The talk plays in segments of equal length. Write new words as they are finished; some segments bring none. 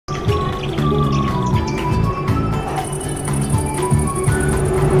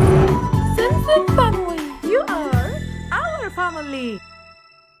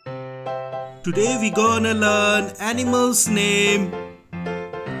Today we gonna learn animals' name.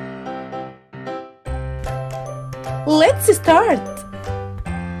 Let's start.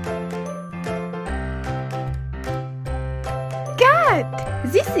 Cat.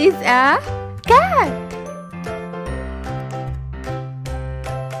 This is a cat.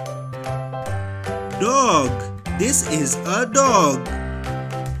 Dog. This is a dog.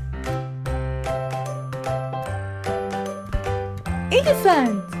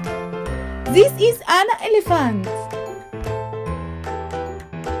 Elephant. This is an elephant.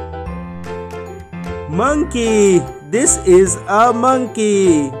 Monkey. This is a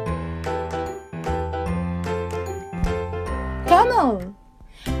monkey. Camel.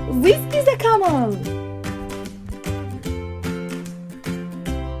 This is a camel.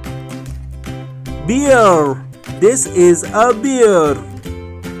 Bear. This is a bear.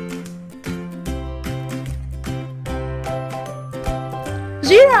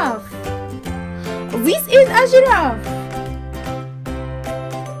 Giraffe. This is a giraffe.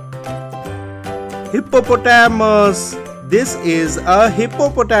 Hippopotamus. This is a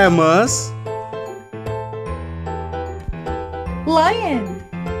hippopotamus. Lion.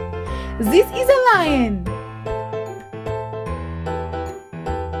 This is a lion.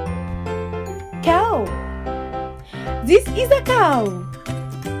 Cow. This is a cow.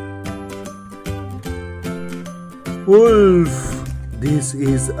 Wolf. This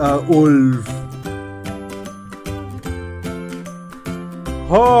is a wolf.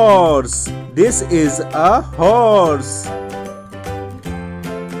 Horse. This is a horse.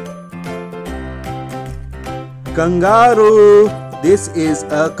 Kangaroo. This is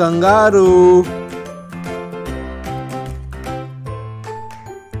a kangaroo.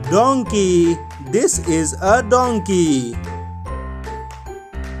 Donkey. This is a donkey.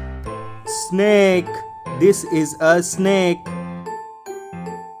 Snake. This is a snake.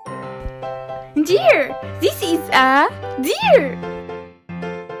 Deer. This is a deer.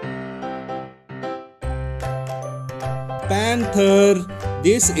 Panther.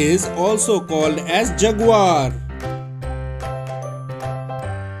 This is also called as jaguar.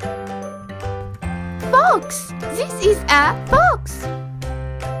 Fox. This is a fox.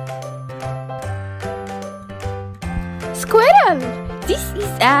 Squirrel. This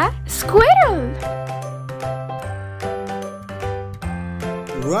is a squirrel.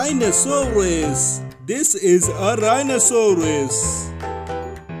 Rhinoceros. This is a rhinoceros.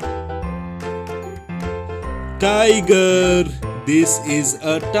 Tiger. This is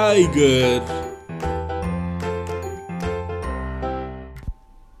a tiger.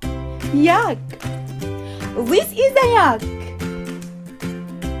 Yak. This is a yak.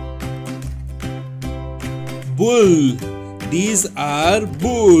 Bull. These are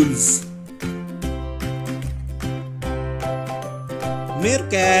bulls.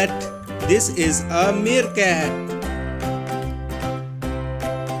 Meerkat. This is a meerkat.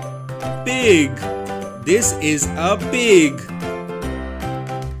 Pig. This is a pig.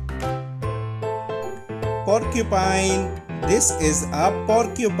 Porcupine. This is a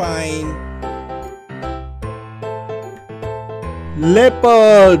porcupine.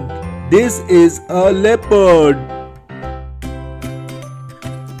 Leopard. This is a leopard.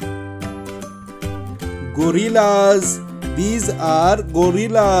 Gorillas. These are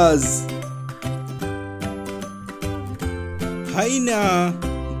gorillas. Hyena.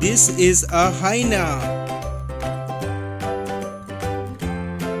 This is a hyena.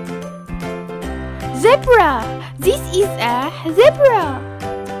 Zebra. This is a zebra.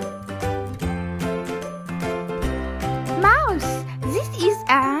 Mouse. This is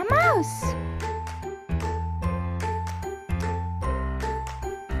a mouse.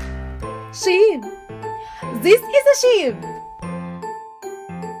 Sheep. This is a sheep.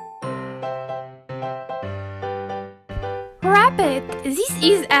 Rabbit. This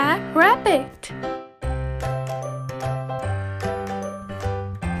is a rabbit.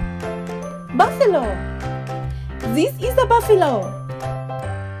 Buffalo. This is a buffalo.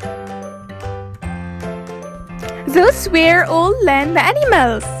 Those were all land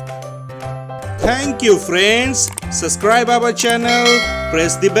animals. Thank you, friends. Subscribe our channel,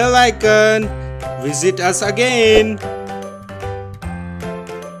 press the bell icon, visit us again.